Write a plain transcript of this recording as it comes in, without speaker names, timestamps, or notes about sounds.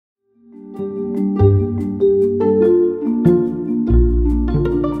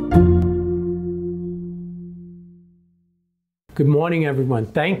Good morning, everyone.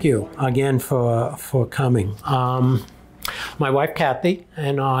 Thank you again for coming. My wife, Kathy,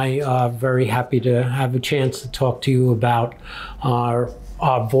 and I are very happy to have a chance to talk to you about our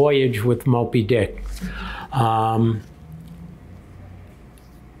voyage with Moby Dick.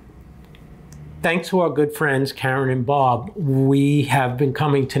 Thanks to our good friends, Karen and Bob, we have been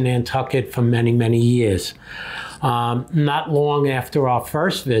coming to Nantucket for many, many years. Not long after our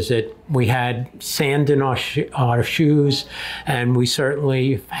first visit, we had sand in our shoes, and we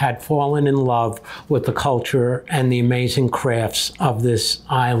certainly had fallen in love with the culture and the amazing crafts of this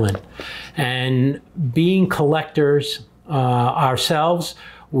island. And being collectors ourselves,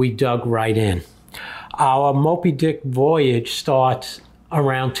 we dug right in. Our Moby Dick voyage starts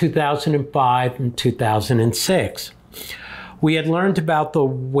around 2005 and 2006. We had learned about the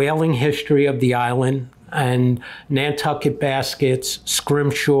whaling history of the island and Nantucket baskets,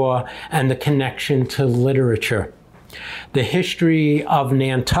 scrimshaw, and the connection to literature. The history of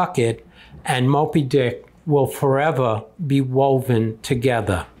Nantucket and Moby Dick will forever be woven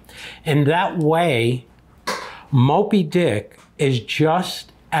together. In that way, Moby Dick is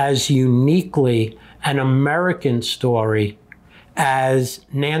just as uniquely an American story as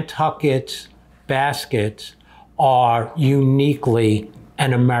Nantucket's baskets are uniquely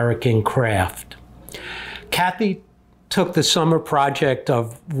an American craft. Kathy took the summer project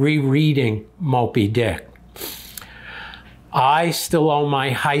of rereading Moby Dick. I still owe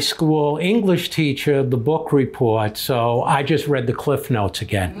my high school English teacher the book report, so I just read the Cliff Notes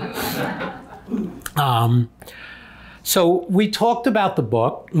again. So we talked about the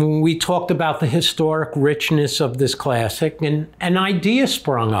book, we talked about the historic richness of this classic, and an idea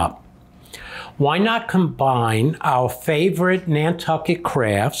sprung up. Why not combine our favorite Nantucket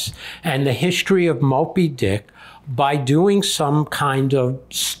crafts and the history of Moby Dick by doing some kind of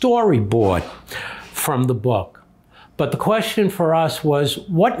storyboard from the book? But the question for us was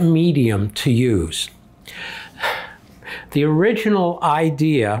what medium to use. The original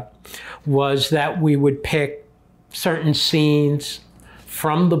idea was that we would pick certain scenes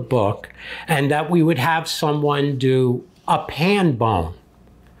from the book and that we would have someone do a pan bone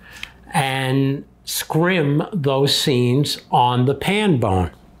and scrim those scenes on the pan bone.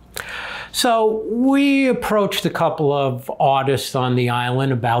 So we approached a couple of artists on the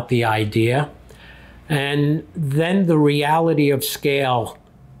island about the idea, and then the reality of scale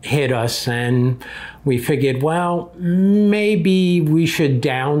hit us, and we figured, well, maybe we should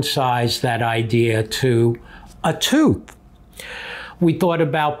downsize that idea to a tooth. We thought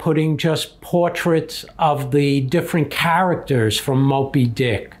about putting just portraits of the different characters from Moby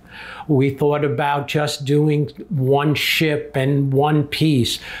Dick. We thought about just doing one ship and one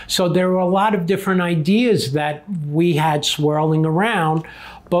piece. So there were a lot of different ideas that we had swirling around,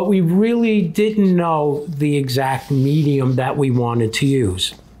 but we really didn't know the exact medium that we wanted to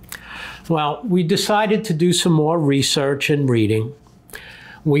use. Well, we decided to do some more research and reading.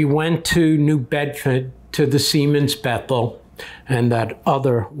 We went to New Bedford to the Seamen's Bethel and that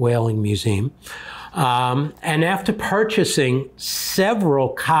other whaling museum. And after purchasing several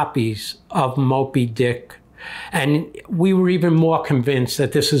copies of Moby Dick, and we were even more convinced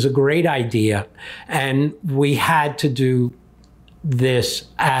that this is a great idea, and we had to do this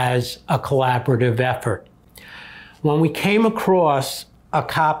as a collaborative effort. When we came across a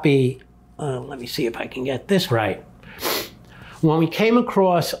copy, let me see if I can get this right. When we came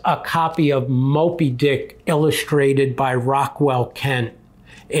across a copy of Moby Dick illustrated by Rockwell Kent,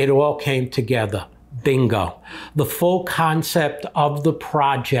 it all came together. Bingo. The full concept of the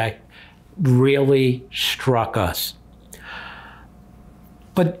project really struck us.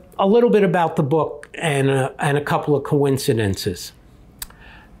 But a little bit about the book and a couple of coincidences.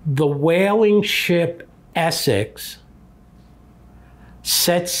 The whaling ship Essex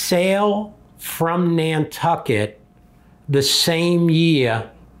set sail from Nantucket the same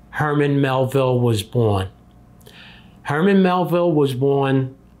year Herman Melville was born. Herman Melville was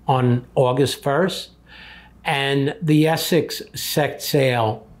born on August 1st, and the Essex set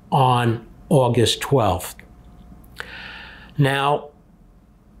sail on August 12th. Now,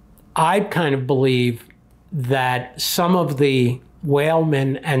 I kind of believe that some of the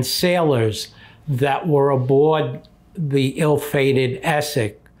whalemen and sailors that were aboard the ill-fated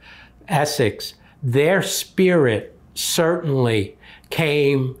Essex, their spirit certainly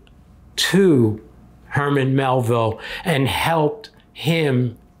came to Herman Melville and helped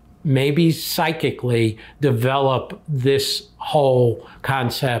him maybe psychically develop this whole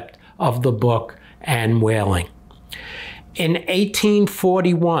concept of the book and whaling. In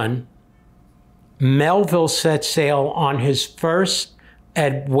 1841, Melville set sail on his first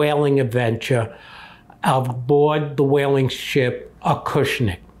whaling adventure aboard the whaling ship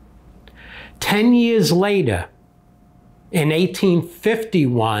Acushnet. 10 years later, in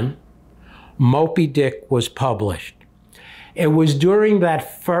 1851, Moby Dick was published. It was during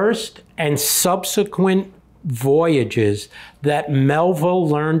that first and subsequent voyages that Melville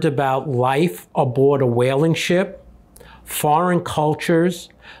learned about life aboard a whaling ship, foreign cultures,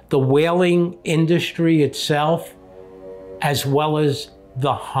 the whaling industry itself, as well as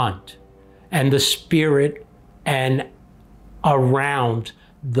the hunt and the spirit and around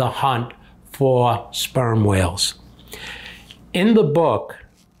the hunt for sperm whales. In the book,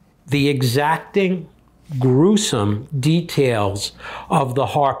 the exacting, gruesome details of the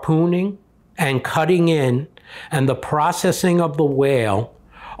harpooning and cutting in and the processing of the whale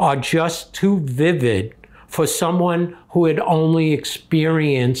are just too vivid for someone who had only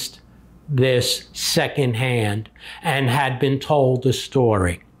experienced this secondhand and had been told the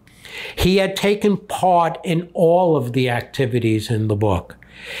story. He had taken part in all of the activities in the book.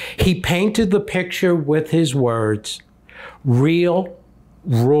 He painted the picture with his words, real,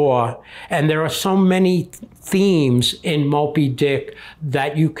 raw, and there are so many themes in Moby Dick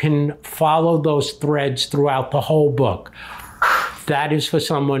that you can follow those threads throughout the whole book. That is for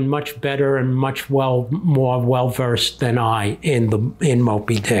someone much better and much more well-versed than I in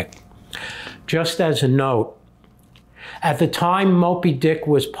Moby Dick. Just as a note, at the time Moby Dick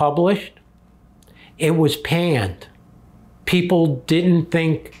was published, it was panned. People didn't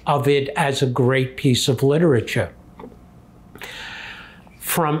think of it as a great piece of literature.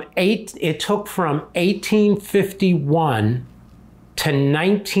 It took from 1851 to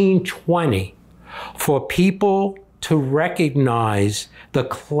 1920 for people to recognize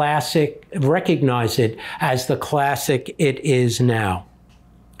it as the classic it is now.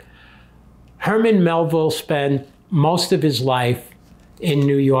 Herman Melville spent most of his life in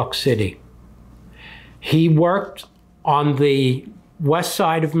New York City. He worked on the west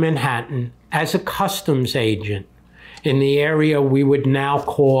side of Manhattan as a customs agent in the area we would now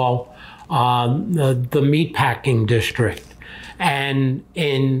call the meatpacking district, and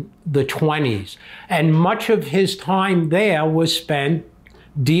in the 20s. And much of his time there was spent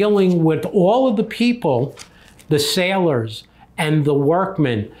dealing with all of the people, the sailors and the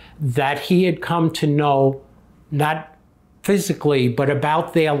workmen that he had come to know, not physically, but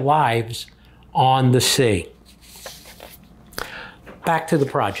about their lives on the sea. Back to the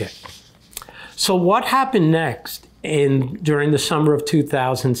project. So what happened next during the summer of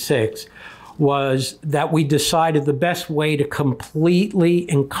 2006 was that we decided the best way to completely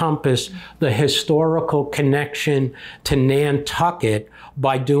encompass the historical connection to Nantucket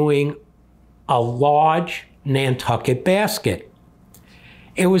by doing a large Nantucket basket.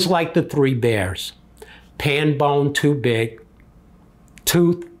 It was like the Three Bears. Pan bone too big,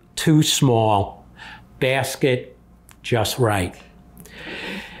 tooth too small, basket just right.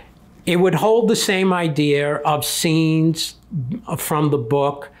 It would hold the same idea of scenes from the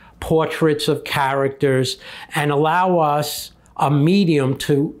book, portraits of characters, and allow us a medium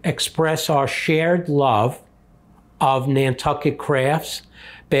to express our shared love of Nantucket crafts,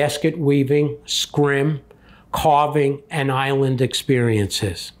 basket weaving, scrim, carving, and island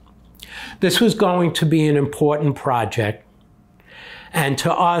experiences. This was going to be an important project, and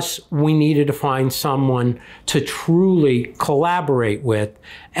to us, we needed to find someone to truly collaborate with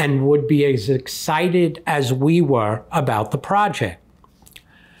and would be as excited as we were about the project.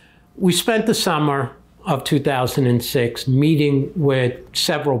 We spent the summer of 2006 meeting with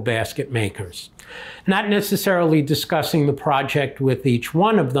several basket makers, not necessarily discussing the project with each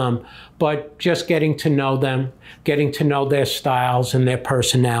one of them, but just getting to know them, getting to know their styles and their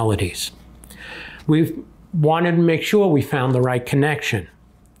personalities. We wanted to make sure we found the right connection.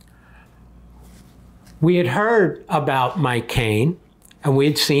 We had heard about Mike Kane, and we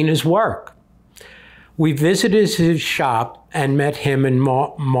had seen his work. We visited his shop and met him and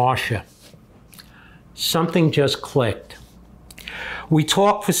Marcia. Something just clicked. We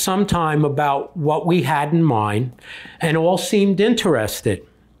talked for some time about what we had in mind, and all seemed interested.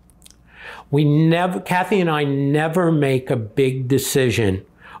 Kathy and I never make a big decision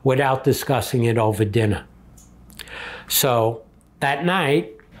without discussing it over dinner. So that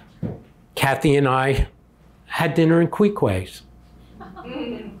night, Kathy and I had dinner in Queequays.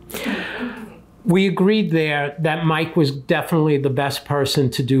 We agreed there that Mike was definitely the best person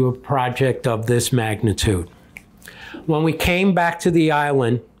to do a project of this magnitude. When we came back to the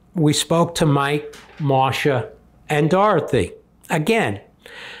island, we spoke to Mike, Marcia, and Dorothy again.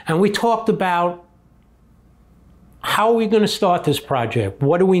 And we talked about how are we going to start this project?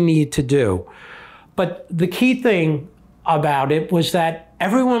 What do we need to do? But the key thing about it was that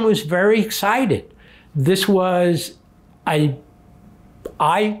everyone was very excited. This was, I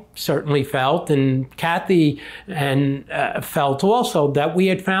certainly felt, and Kathy felt also, that we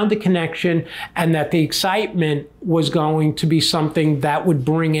had found a connection and that the excitement was going to be something that would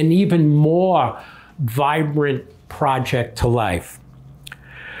bring an even more vibrant project to life.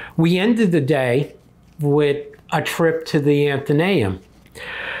 We ended the day with a trip to the Athenaeum.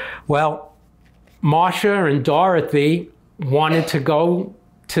 Well, Marcia and Dorothy wanted to go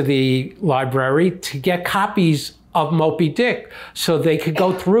to the library to get copies of Moby Dick so they could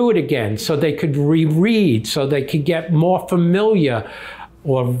go through it again, so they could reread, so they could get more familiar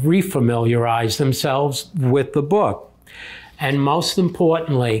or refamiliarize themselves with the book. And most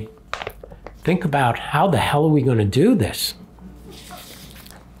importantly, think about how the hell are we going to do this?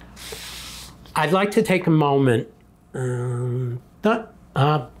 I'd like to take a moment, well,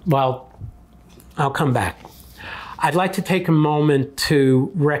 I'll come back. I'd like to take a moment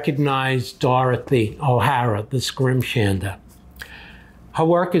to recognize Dorothy O'Hara, the Scrimshander. Her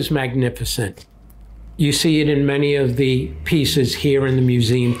work is magnificent. You see it in many of the pieces here in the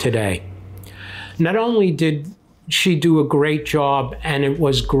museum today. Not only did she do a great job, and it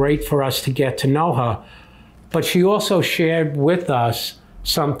was great for us to get to know her, but she also shared with us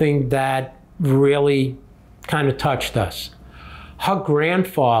something that really kind of touched us. Her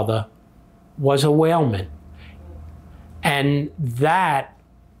grandfather was a whaleman, and that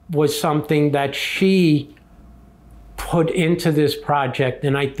was something that she put into this project,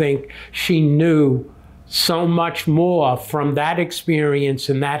 and I think she knew so much more from that experience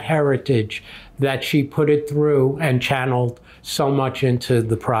and that heritage that she put it through and channeled so much into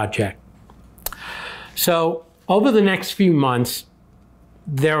the project. So over the next few months,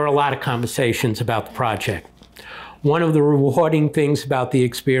 there were a lot of conversations about the project. One of the rewarding things about the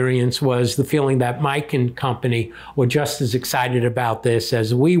experience was the feeling that Mike and company were just as excited about this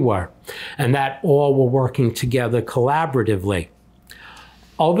as we were, and that all were working together collaboratively.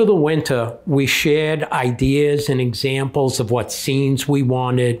 Over the winter, we shared ideas and examples of what scenes we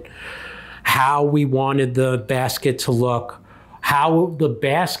wanted, how we wanted the basket to look, how the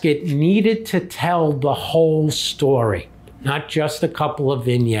basket needed to tell the whole story, not just a couple of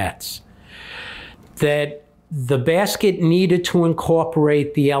vignettes. That the basket needed to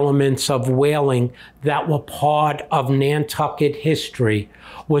incorporate the elements of whaling that were part of Nantucket history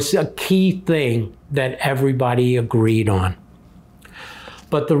was a key thing that everybody agreed on.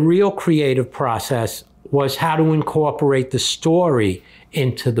 But the real creative process was how to incorporate the story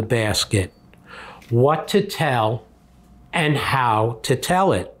into the basket, what to tell and how to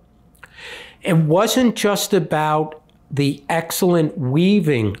tell it. It wasn't just about the excellent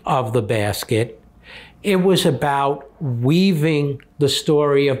weaving of the basket. It was about weaving the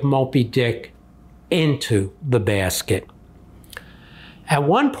story of Moby Dick into the basket. At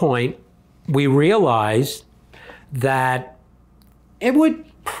one point, we realized that it would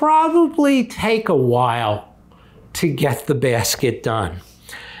probably take a while to get the basket done,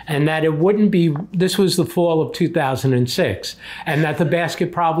 and that it wouldn't be, this was the fall of 2006, and that the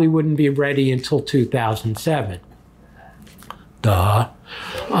basket probably wouldn't be ready until 2007. Duh.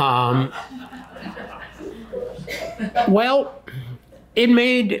 Well, it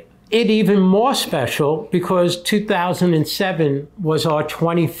made it even more special because 2007 was our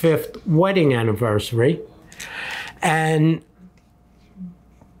 25th wedding anniversary. And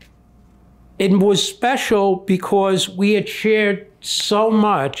it was special because we had shared so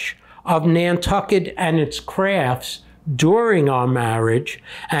much of Nantucket and its crafts during our marriage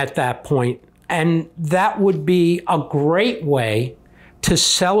at that point. And that would be a great way to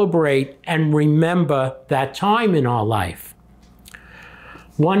celebrate and remember that time in our life.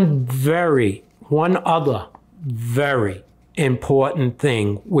 One other very important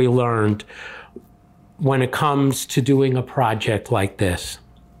thing we learned when it comes to doing a project like this.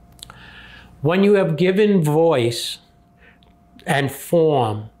 When you have given voice and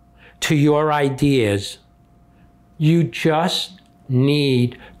form to your ideas, you just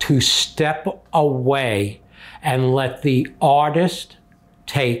need to step away and let the artist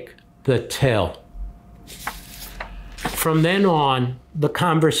take the till. From then on, the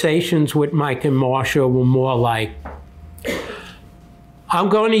conversations with Mike and Marcia were more like, I'm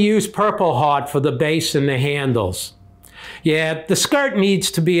going to use Purple Heart for the base and the handles. Yeah, the skirt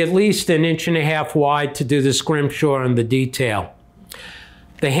needs to be at least 1.5 inches wide to do the scrimshaw and the detail.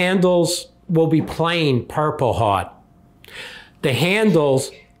 The handles will be plain Purple Heart. The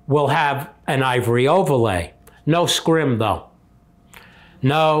handles will have an ivory overlay. No scrim, though.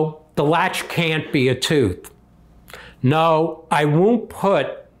 No, the latch can't be a tooth. No, I won't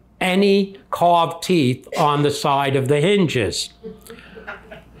put any carved teeth on the side of the hinges.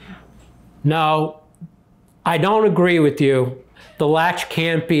 No, I don't agree with you. The latch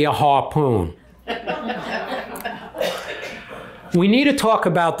can't be a harpoon. We need to talk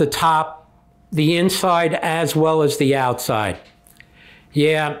about the top, the inside, as well as the outside.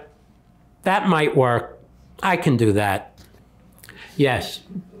 Yeah, that might work. I can do that. Yes,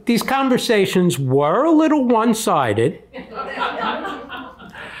 these conversations were a little one-sided.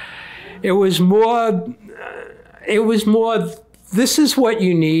 It was more, this is what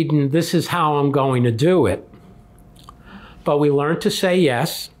you need and this is how I'm going to do it. But we learned to say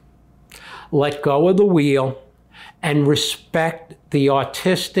yes, let go of the wheel, and respect the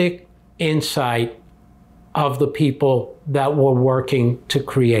artistic insight of the people that were working to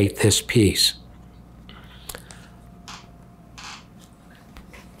create this piece.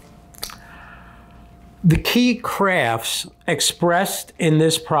 The key crafts expressed in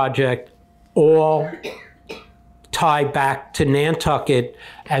this project all tie back to Nantucket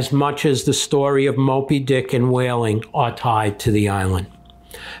as much as the story of Moby Dick and whaling are tied to the island.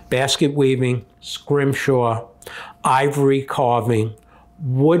 Basket weaving, scrimshaw, ivory carving,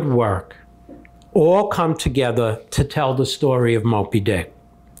 woodwork, all come together to tell the story of Moby Dick.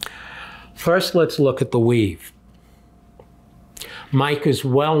 First, let's look at the weave. Mike is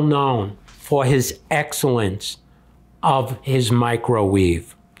well known for his excellence of his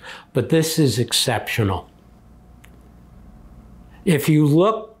microweave, but this is exceptional. If you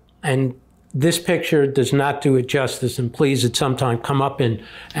look, and this picture does not do it justice, and please at some time come up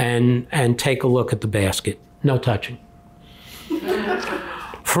and take a look at the basket. No touching.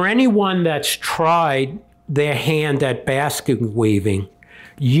 For anyone that's tried their hand at basket weaving,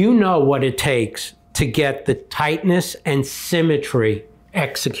 you know what it takes to get the tightness and symmetry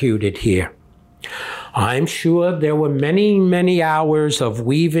executed here. I'm sure there were many, many hours of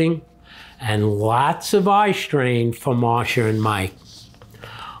weaving and lots of eye strain for Marcia and Mike.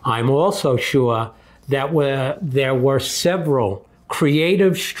 I'm also sure that there were several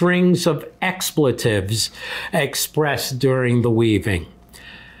creative strings of expletives expressed during the weaving.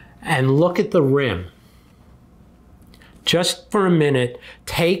 And look at the rim. Just for a minute,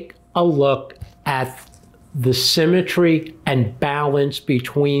 take a look at the symmetry and balance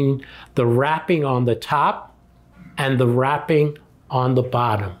between the wrapping on the top and the wrapping on the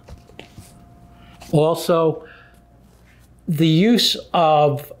bottom. Also, the use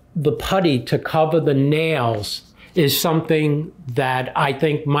of the putty to cover the nails is something that I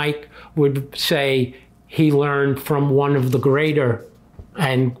think Mike would say he learned from one of the greater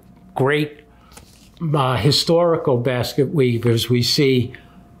and great historical basket weavers we see,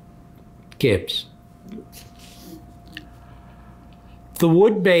 Gibbs. The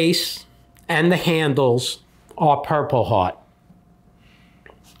wood base and the handles are Purple Heart.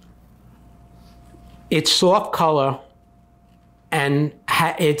 It's soft color, and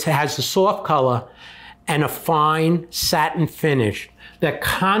it has a soft color and a fine satin finish that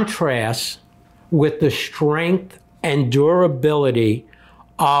contrasts with the strength and durability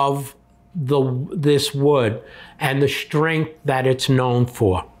of this wood and the strength that it's known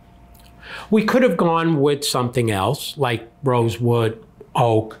for. We could have gone with something else like rosewood,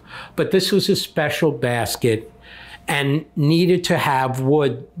 oak, but this was a special basket and needed to have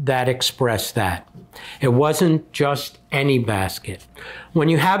wood that expressed that. It wasn't just any basket. When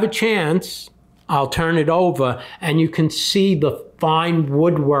you have a chance, I'll turn it over and you can see the fine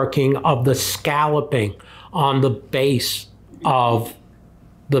woodworking of the scalloping on the base of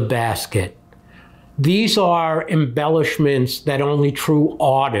the basket. These are embellishments that only true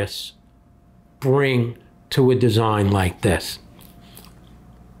artists bring to a design like this.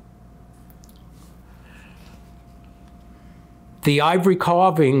 The ivory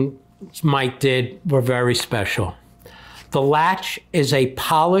carvings Mike did were very special. The latch is a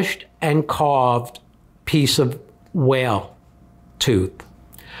polished and carved piece of whale tooth.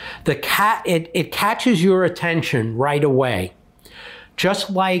 It catches your attention right away,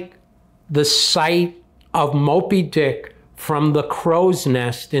 just like the sight of Moby Dick from the crow's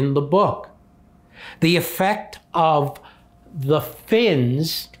nest in the book. The effect of the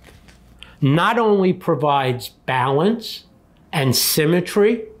fins not only provides balance and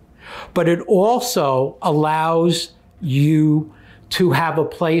symmetry, but it also allows you to have a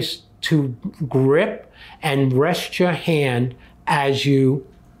place to grip and rest your hand as you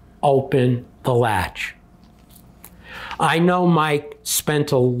open the latch. I know Mike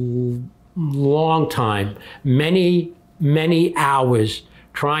spent a long time, many, many hours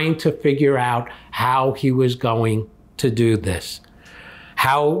trying to figure out how he was going to do this,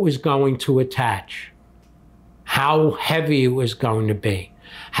 how it was going to attach, how heavy it was going to be,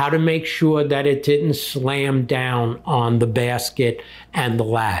 how to make sure that it didn't slam down on the basket and the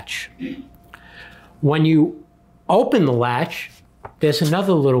latch. When you open the latch, there's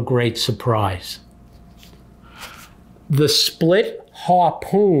another little great surprise. The split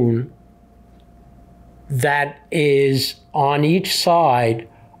harpoon that is on each side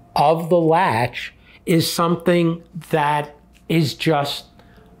of the latch is something that is just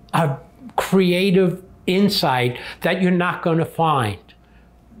a creative insight that you're not going to find.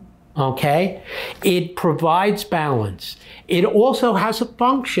 Okay? It provides balance. It also has a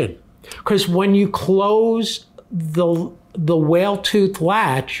function, because when you close the whale tooth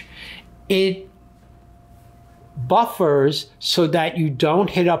latch, it buffers so that you don't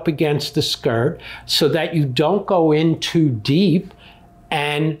hit up against the skirt, so that you don't go in too deep,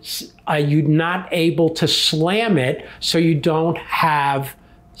 and you're not able to slam it, so you don't have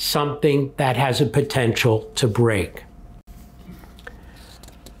something that has a potential to break.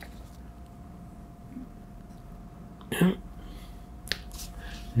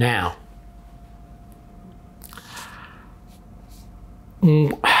 Now,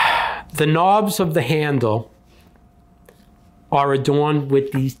 the knobs of the handle are adorned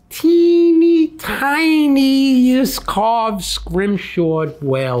with these teeny tiniest carved scrimshawed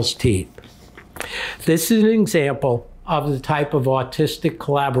whale's teeth. This is an example of the type of artistic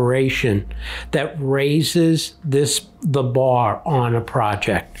collaboration that raises the bar on a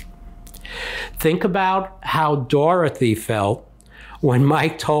project. Think about how Dorothy felt when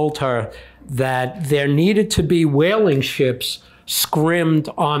Mike told her that there needed to be whaling ships scrimmed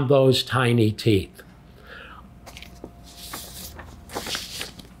on those tiny teeth.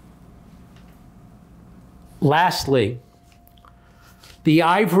 Lastly, the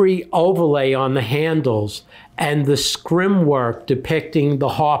ivory overlay on the handles and the scrim work depicting the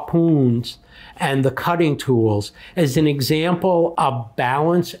harpoons and the cutting tools is an example of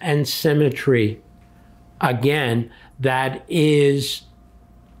balance and symmetry, again, that is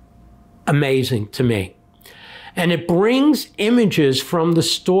amazing to me. And it brings images from the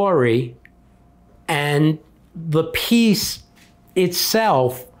story and the piece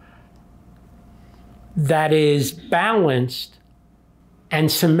itself that is balanced and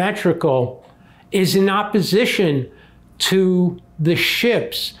symmetrical is in opposition to the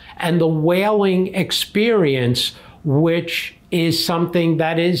ships and the whaling experience, which is something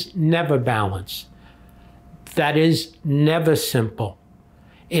that is never balanced, that is never simple.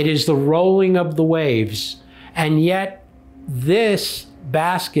 It is the rolling of the waves. And yet this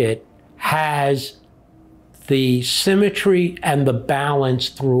basket has the symmetry and the balance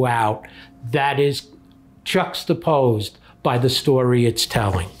throughout that is juxtaposed by the story it's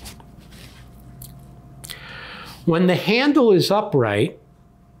telling. When the handle is upright,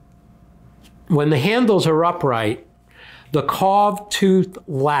 when the handles are upright, the carved tooth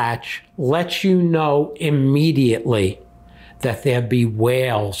latch lets you know immediately that there be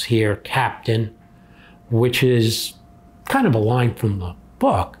whales here, Captain, which is kind of a line from the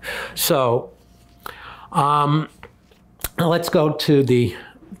book. So let's go to the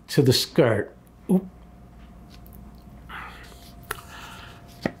skirt. Oop.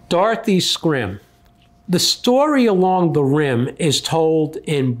 Dorothy's scrim. The story along the rim is told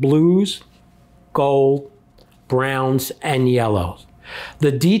in blues, gold, browns, and yellows.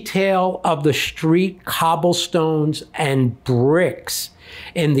 The detail of the street cobblestones and bricks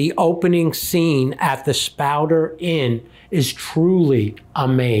in the opening scene at the Spouter Inn is truly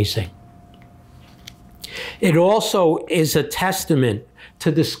amazing. It also is a testament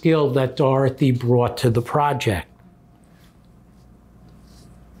to the skill that Dorothy brought to the project.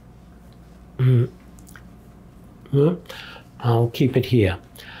 I'll keep it here.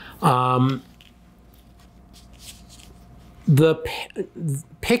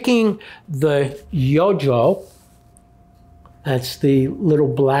 Picking the yojo, that's the little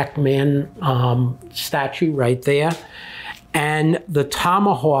black man statue right there, and the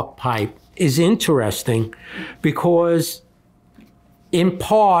tomahawk pipe is interesting because in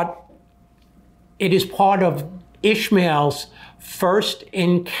part, it is part of Ishmael's first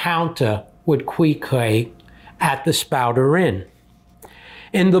encounter with Queequeg at the Spouter Inn.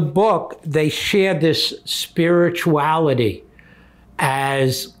 In the book, they share this spirituality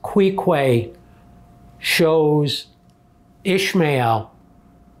as Queequeg shows Ishmael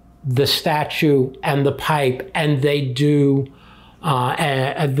the statue and the pipe, and they do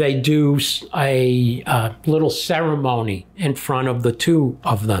a little ceremony in front of the two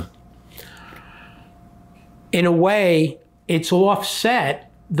of them. In a way, it's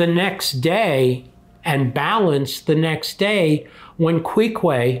offset the next day and balanced the next day when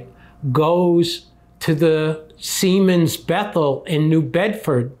Queequeg goes to the Seamen's Bethel in New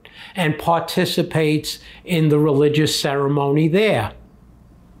Bedford and participates in the religious ceremony there.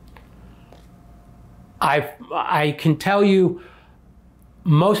 I can tell you,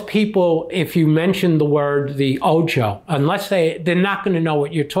 most people, if you mention the word the Ojo, unless they're not going to know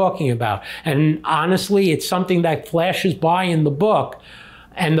what you're talking about. And honestly, it's something that flashes by in the book.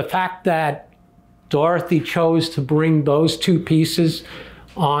 And the fact that Dorothy chose to bring those two pieces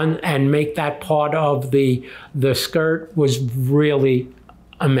on and make that part of the skirt was really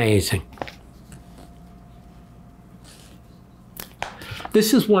amazing.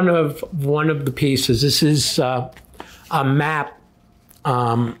 This is one of the pieces. This is a map.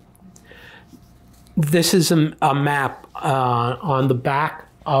 This is a map on the back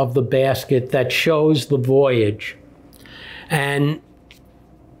of the basket that shows the voyage. And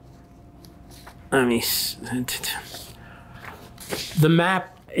let me. The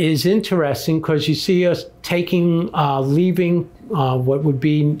map is interesting because you see us leaving what would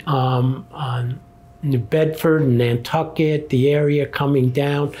be New Bedford, Nantucket, the area coming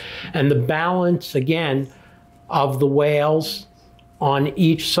down, and the balance again of the whales on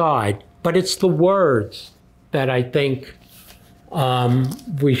each side. But it's the words that I think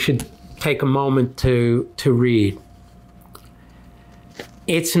we should take a moment to read.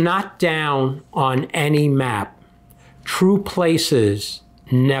 It's not down on any map. True places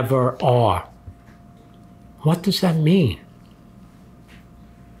never are. What does that mean?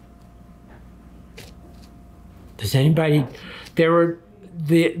 Does anybody?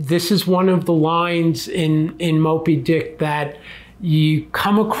 This is one of the lines in Moby Dick that you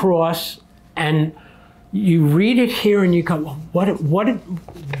come across and you read it here and you go, what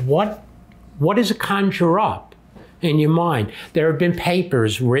does it conjure up in your mind? There have been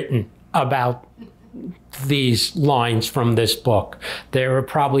papers written about these lines from this book. There are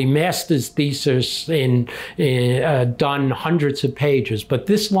probably master's theses done hundreds of pages, but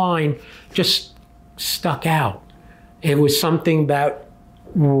this line just stuck out. It was something that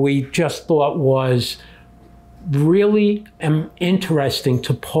we just thought was really interesting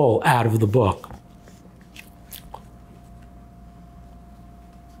to pull out of the book.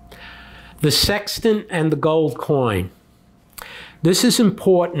 The sextant and the gold coin. This is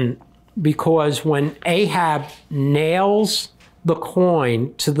important because when Ahab nails the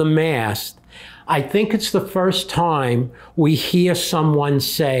coin to the mast, I think it's the first time we hear someone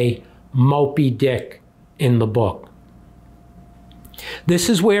say Moby Dick in the book. This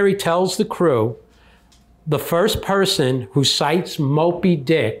is where he tells the crew, the first person who cites Moby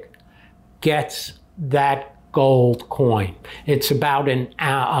Dick gets that gold coin. It's about in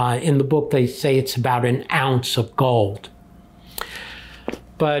the book they say it's about an ounce of gold.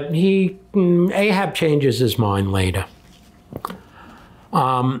 But Ahab changes his mind later.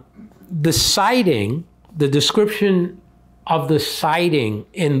 The sighting, the description of the sighting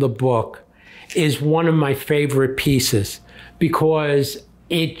in the book is one of my favorite pieces because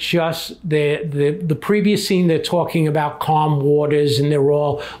it just, the previous scene, they're talking about calm waters and they're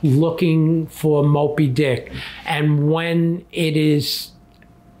all looking for Moby Dick. And when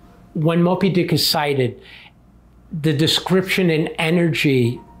Moby Dick is sighted, the description and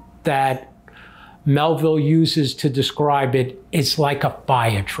energy that Melville uses to describe it is like a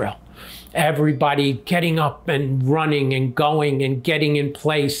fire drill. Everybody getting up and running and going and getting in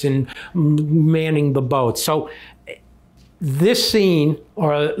place and manning the boat. So this scene,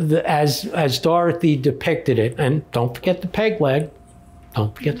 or as Dorothy depicted it, and don't forget the peg leg,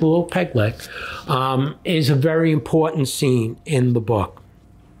 don't forget the little peg leg, is a very important scene in the book.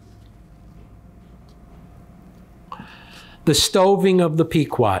 The stoving of the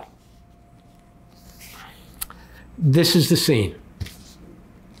Pequot. This is the scene.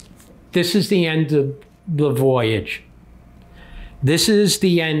 This is the end of the voyage. This is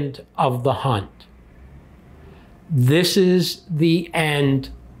the end of the hunt. This is the end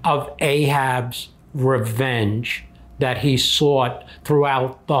of Ahab's revenge that he sought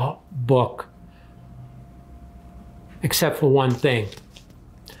throughout the book, except for one thing.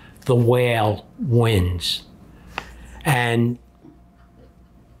 The whale wins. And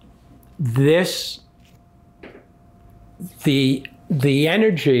this, the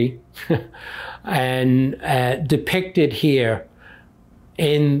energy and depicted here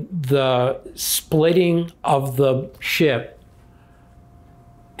in the splitting of the ship,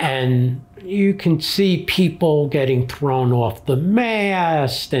 and you can see people getting thrown off the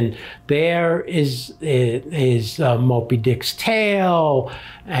mast, and there is Moby Dick's tail,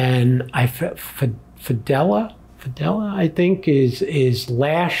 and Fidela, I think, is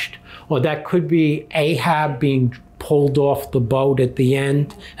lashed, or that could be Ahab being pulled off the boat at the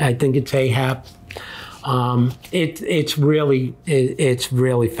end. I think it's Ahab. It's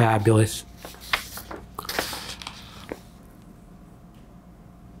really fabulous.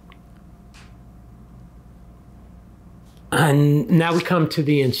 And now we come to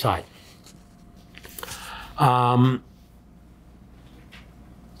the inside.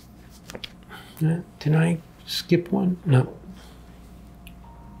 Did I skip one? No.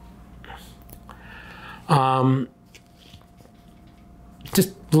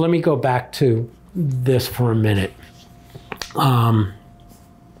 Just let me go back to this for a minute.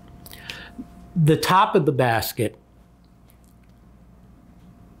 The top of the basket.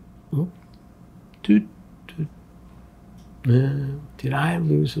 Did I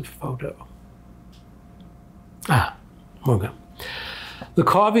lose a photo? Okay. The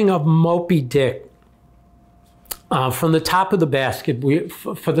carving of Moby Dick. From the top of the basket,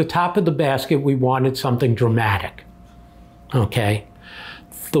 for the top of the basket, we wanted something dramatic. Okay.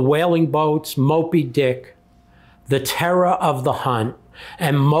 The whaling boats, Moby Dick, the terror of the hunt,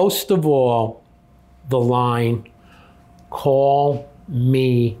 and most of all, the line, "Call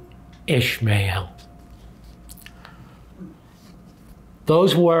me Ishmael."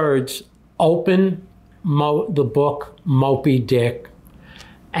 Those words open the book Moby Dick,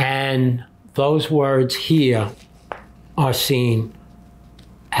 and those words here are seen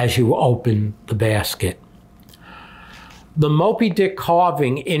as you open the basket. The Moby Dick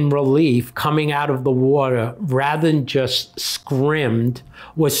carving in relief coming out of the water rather than just scrimmed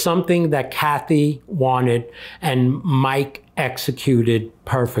was something that Kathy wanted and Mike executed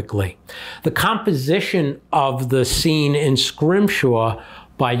perfectly. The composition of the scene in Scrimshaw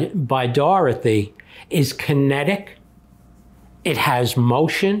by Dorothy is kinetic, it has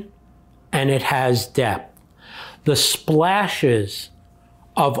motion, and it has depth. The splashes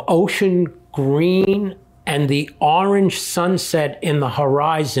of ocean green and the orange sunset in the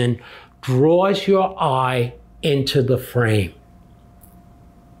horizon draws your eye into the frame.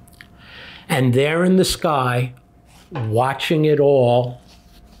 And there in the sky, watching it all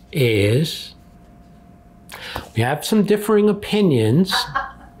is, we have some differing opinions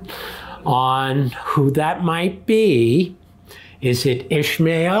on who that might be. Is it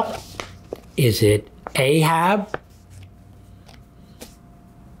Ishmael? Is it Ahab?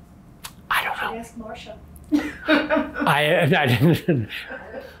 I don't know. Ask Marcia. I didn't. You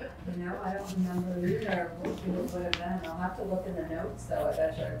know, I don't remember either who it would have been. I'll have to look in the notes, though. I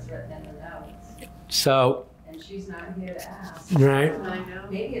bet you it's written in the notes. So. And she's not here to ask. Right. I know.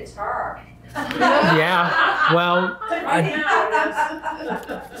 Maybe it's her. Yeah. Well.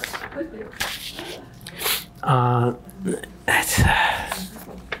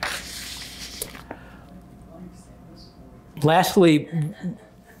 Lastly,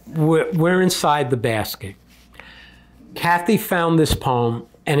 we're inside the basket. Kathy found this poem,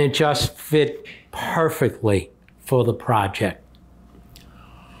 and it just fit perfectly for the project.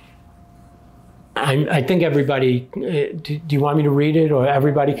 I think everybody, do you want me to read it, or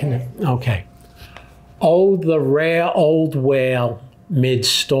everybody can? Okay. Oh, the rare old whale, mid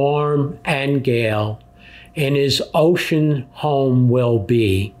storm and gale, in his ocean home will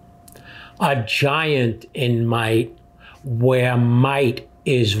be, a giant in might, where might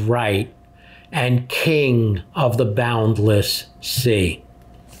is right, and king of the boundless sea.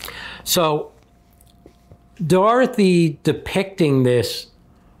 So Dorothy depicting this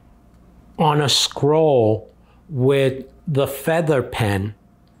on a scroll with the feather pen,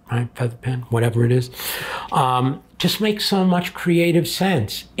 right? Feather pen, whatever it is, just makes so much creative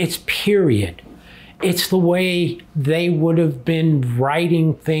sense. It's period. It's the way they would have been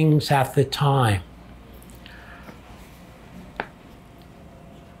writing things at the time.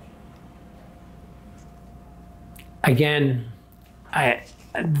 Again,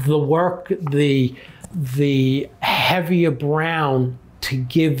 the work, the heavier brown to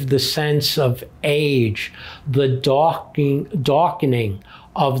give the sense of age, the darkening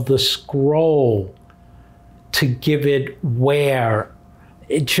of the scroll to give it wear.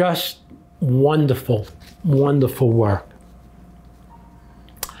 It just wonderful, wonderful work.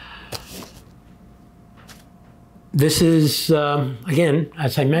 This is, again,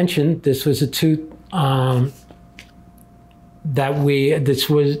 as I mentioned, this was a tooth this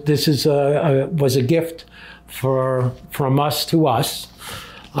was a gift from us to us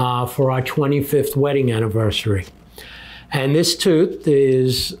for our 25th wedding anniversary. And this tooth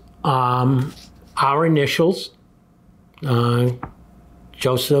is our initials,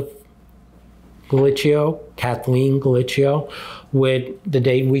 Joseph Galicchio, Kathleen Galicchio, with the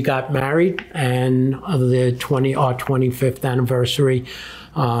date we got married and our 25th anniversary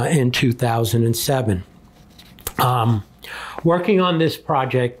in 2007. Working on this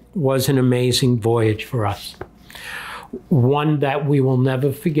project was an amazing voyage for us. One that we will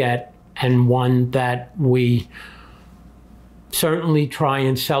never forget, and one that we certainly try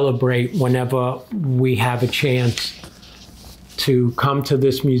and celebrate whenever we have a chance to come to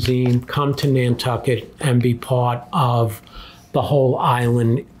this museum, come to Nantucket, and be part of the whole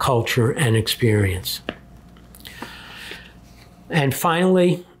island culture and experience. And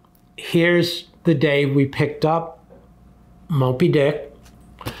finally, here's the day we picked up Moby Dick.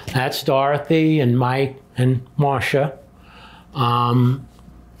 That's Dorothy and Mike and Marcia. And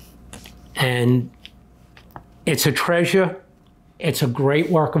it's a treasure. It's a great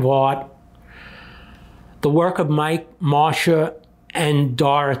work of art. The work of Mike, Marcia, and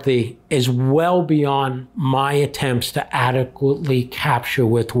Dorothy is well beyond my attempts to adequately capture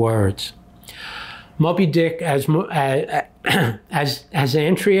with words. Moby Dick, as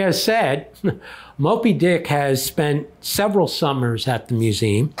Andrea has said, Moby Dick has spent several summers at the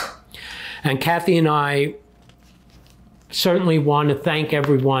museum, and Kathy and I certainly want to thank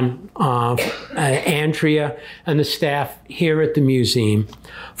everyone, Andrea and the staff here at the museum,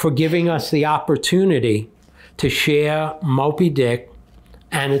 for giving us the opportunity to share Moby Dick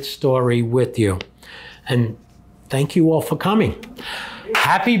and its story with you. And thank you all for coming.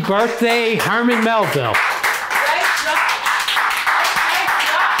 Happy birthday, Herman Melville.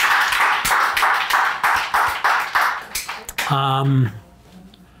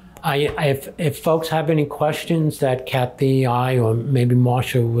 If folks have any questions that Kathy, I, or maybe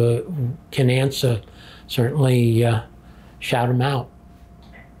Marcia can answer, certainly shout them out.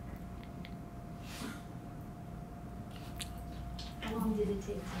 How long did it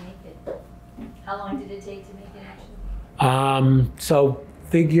take to make it? How long did it take to make it actually? So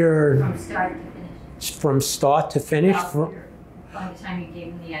figure From start to finish. from start to finish. By the time you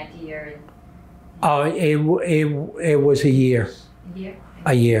gave them the idea. It was a year. A year?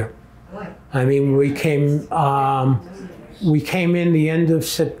 A year. Boy. I mean, we came in the end of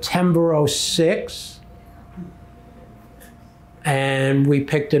September '06, and we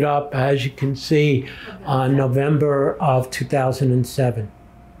picked it up, as you can see, on November of 2007.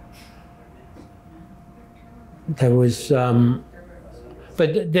 There was,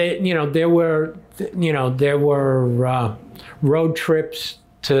 but there were road trips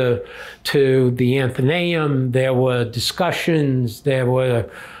to the Athenaeum. There were discussions. There were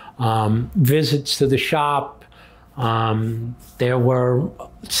visits to the shop. There were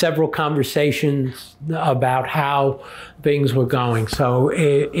several conversations about how things were going. So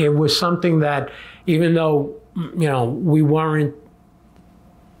it was something that, even though we weren't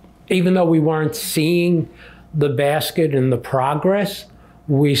seeing the basket and the progress,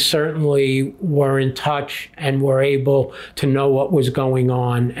 we certainly were in touch and were able to know what was going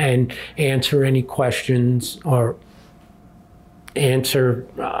on and answer any questions or answer,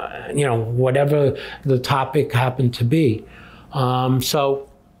 whatever the topic happened to be. So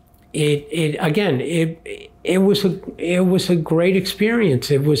it was a great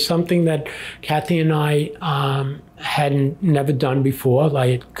experience. It was something that Kathy and I had never done before.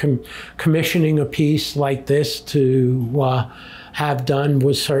 Like commissioning a piece like this to have done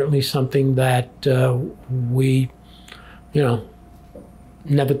was certainly something that we,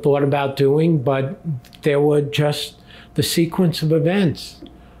 never thought about doing. But there were just the sequence of events,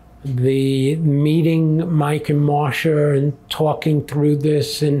 the meeting Mike and Marcia and talking through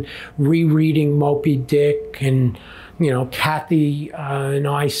this and rereading Moby Dick, and Kathy and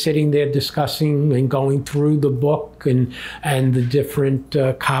I sitting there discussing and going through the book and the different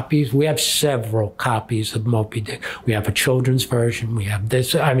copies. We have several copies of Moby Dick. We have a children's version. We have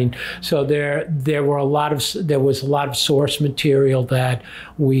this. I mean, so there was a lot of source material that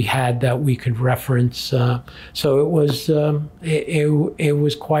we had that we could reference. So it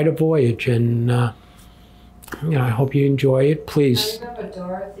was quite a voyage, and I hope you enjoy it. Please. I remember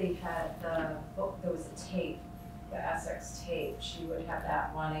Dorothy had the book. There was a tape. Essex tape, she would have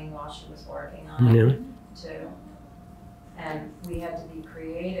that running while she was working on it too. And we had to be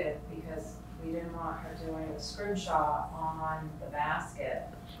creative because we didn't want her doing a scrimshaw on the basket.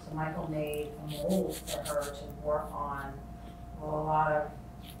 So Michael made a mold for her to work on. Well, a lot of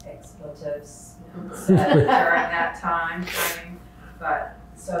expletives said during that time frame, but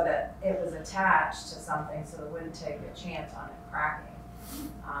so that it was attached to something so it wouldn't take a chance on it cracking.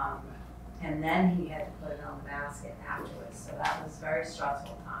 And then he had to put it on the basket afterwards. So that was a very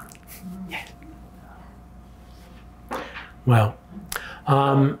stressful time. Yeah. Well,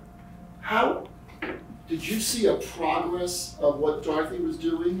 how did you see a progress of what Dorothy was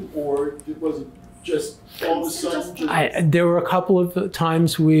doing, or was it just all of a sudden? There were a couple of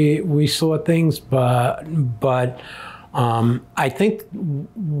times we saw things, but I think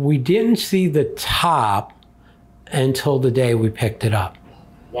we didn't see the top until the day we picked it up.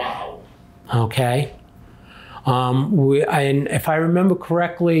 Wow. Okay. And if I remember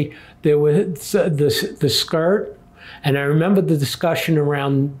correctly, there was the skirt, And I remember the discussion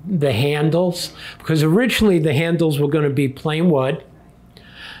around the handles, because originally the handles were going to be plain wood.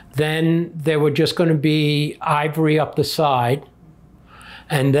 Then they were just going to be ivory up the side.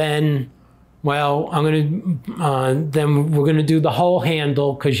 And then, well, then we're going to do the whole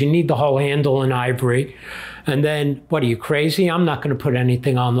handle, because you need the whole handle in ivory. And then, what are you, crazy? I'm not going to put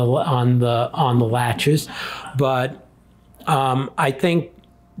anything on the latches. But I think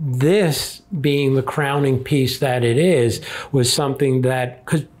this, being the crowning piece that it is, was something that,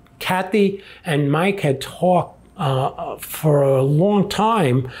 because Kathy and Mike had talked for a long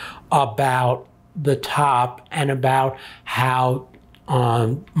time about the top and about how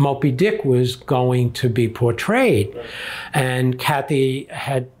Moby Dick was going to be portrayed. And Kathy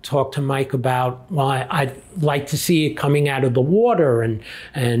had talked to Mike about, well, I'd like to see it coming out of the water, and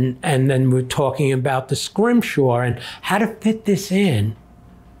then we're talking about the scrimshaw and how to fit this in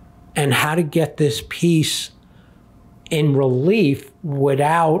and how to get this piece in relief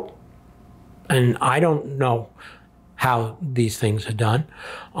without, and I don't know how these things are done,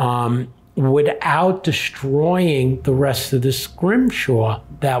 without destroying the rest of the scrimshaw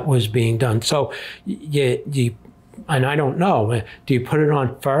that was being done. So you and I don't know, do you put it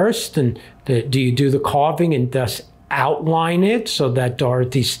on first, and do you do the carving and just outline it so that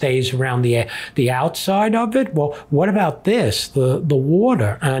Dorothy stays around the outside of it? Well, what about this, the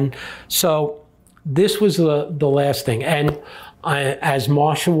water? And so this was the last thing. And as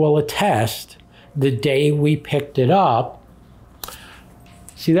Marsha will attest, the day we picked it up,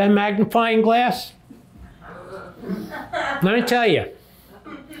 see that magnifying glass? Let me tell you,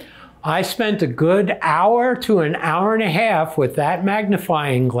 I spent a good hour to an hour and a half with that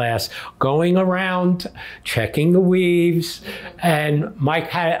magnifying glass going around, checking the weaves, and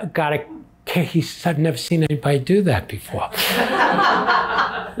Mike got a, he said, I've never seen anybody do that before.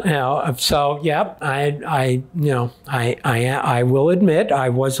 So yeah, I will admit I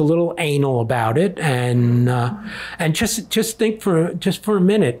was a little anal about it, and just think for a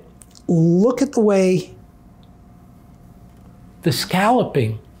minute, look at the way the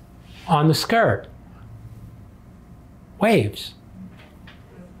scalloping on the skirt, waves,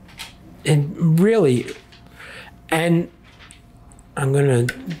 and really, and I'm going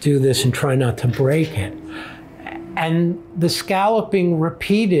to do this and try not to break it. And the scalloping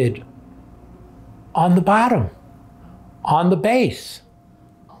repeated on the bottom, on the base.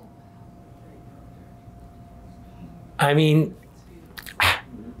 I mean,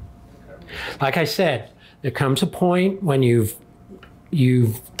 like I said, there comes a point when you've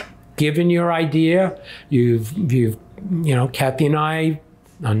given your idea, Kathy and I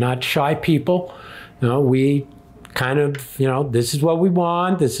are not shy people. We kind of, this is what we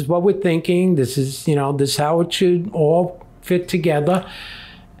want, this is what we're thinking, this is how it should all fit together.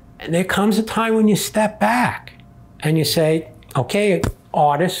 And there comes a time when you step back and you say, okay,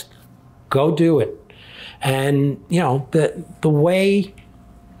 artist, go do it. And, the way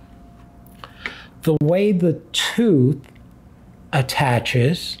the tooth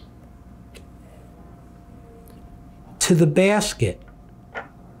attaches to the basket,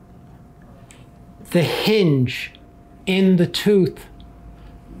 the hinge in the tooth,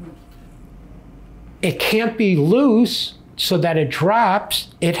 it can't be loose so that it drops.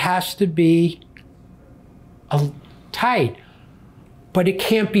 It has to be tight, but it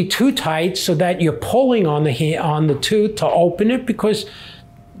can't be too tight so that you're pulling on the tooth to open it, because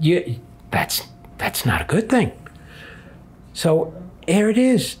that's not a good thing. So here it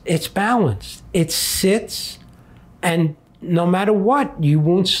is. It's balanced. It sits, and no matter what, you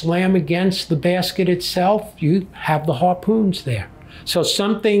won't slam against the basket itself. You have the harpoons there. So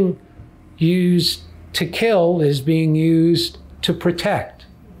something used to kill is being used to protect.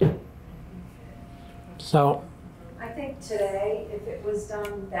 So I think today, if it was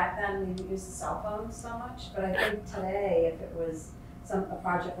done back then, we didn't use the cell phones so much, but I think today, if it was a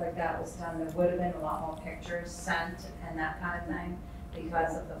project like that was done, there would have been a lot more pictures sent and that kind of thing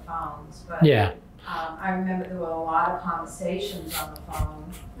because of the phones. But yeah. I remember there were a lot of conversations on the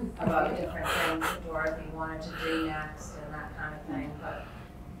phone about different things that Dorothy wanted to do next and that kind of thing, but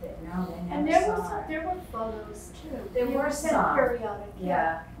they never and there were photos too. There were some. Periodic.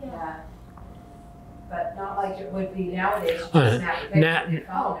 Yeah. But not like it would be nowadays. You just snap a picture of your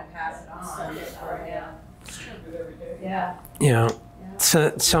phone and pass it on. Yeah.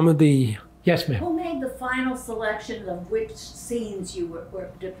 So some of the, yes, ma'am. Who made the final selection of which scenes you were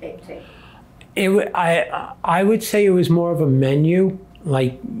depicting? I would say it was more of a menu.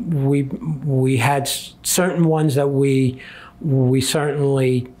 Like we had certain ones that we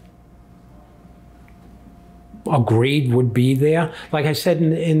certainly agreed would be there. Like I said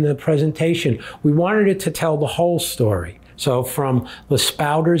in the presentation, we wanted it to tell the whole story. So from the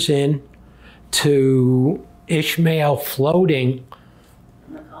Spouters Inn to Ishmael floating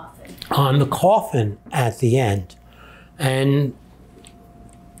on the coffin at the end. And,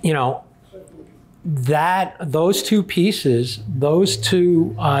 you know, those two pieces, those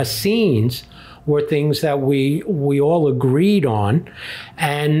two scenes were things that we all agreed on.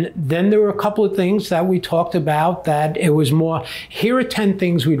 And then there were a couple of things that we talked about that it was more, here are 10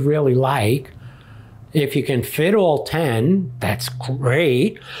 things we'd really like. If you can fit all 10, that's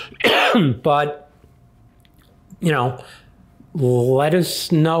great. But, you know, let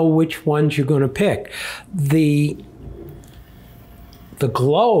us know which ones you're going to pick. The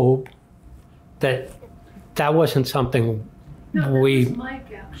globe, that wasn't something No, we... that was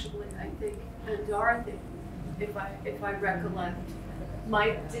Mike, actually, I think, and Dorothy, if I recollect.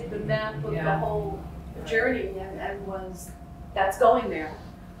 Mike did the map of the whole journey and that's going there.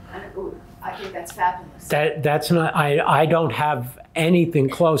 And I think that's fabulous. That's not, I don't have anything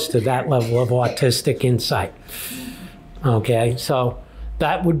close to that level of artistic insight. Okay, so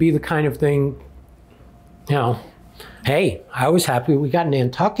that would be the kind of thing, you know, hey, I was happy we got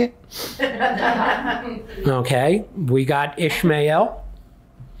Nantucket. Okay, we got Ishmael,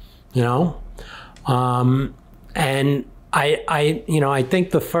 you know, and I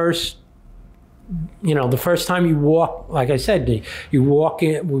think the first time you walk, like I said, you walk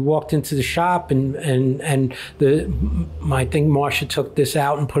in. We walked into the shop, and I think Marcia took this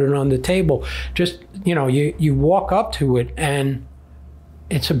out and put it on the table. Just, you know, you walk up to it, and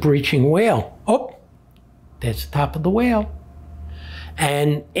it's a breaching whale. Oh, there's the top of the whale,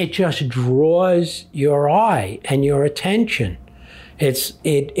 and it just draws your eye and your attention.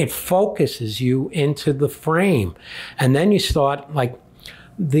 It focuses you into the frame, and then you start like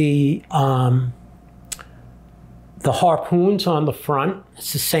the harpoons on the front.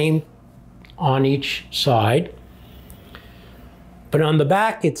 It's the same on each side, but on the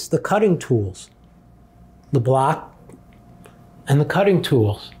back it's the cutting tools, the block and the cutting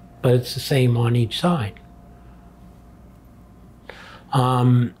tools, but it's the same on each side.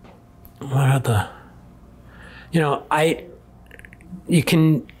 What are the, you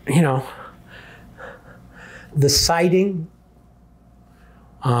can, the sighting,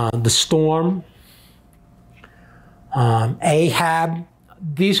 the storm, Ahab,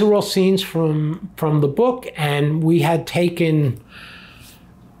 these are all scenes from the book, and we had taken,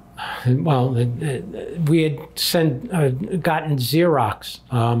 well, we had gotten Xerox,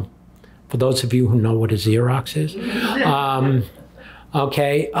 for those of you who know what a Xerox is.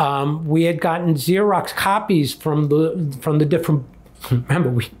 Okay, we had gotten Xerox copies from the different, remember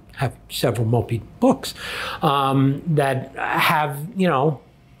we have several Moby books that have,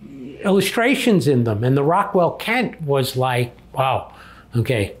 illustrations in them. And the Rockwell Kent was like, wow,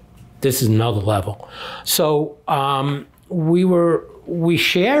 okay, this is another level. So we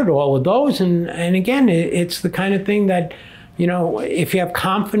shared all of those. And again, it's the kind of thing that, if you have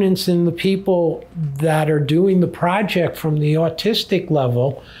confidence in the people that are doing the project from the artistic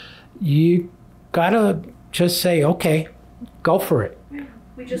level, you gotta just say, okay, go for it.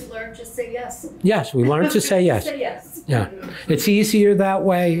 We just learned to say yes. Yes, we learned to say yes. Say yes. Yeah, it's easier that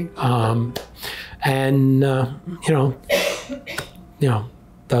way, and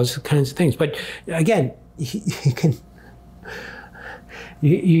those kinds of things. But again,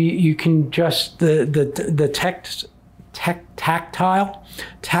 you can just the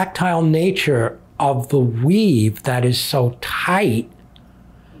tactile nature of the weave that is so tight.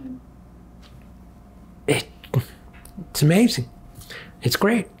 It's amazing. It's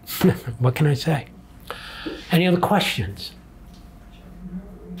great. What can I say? Any other questions?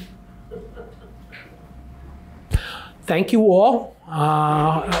 Thank you all.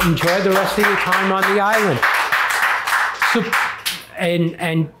 Enjoy the rest of your time on the island. So,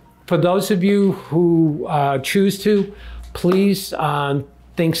 and for those of you who choose to, please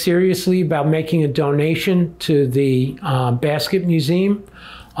think seriously about making a donation to the Basket Museum.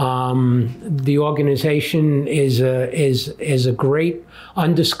 The organization is a great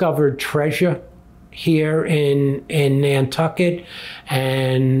undiscovered treasure here in Nantucket,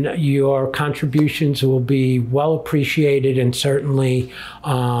 and your contributions will be well appreciated, and certainly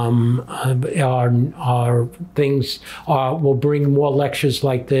our things will bring more lectures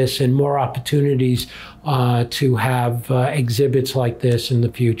like this and more opportunities to have exhibits like this in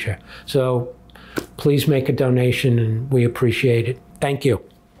the future. So please make a donation, and we appreciate it. Thank you.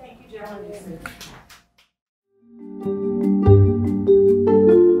 Thank you, gentlemen.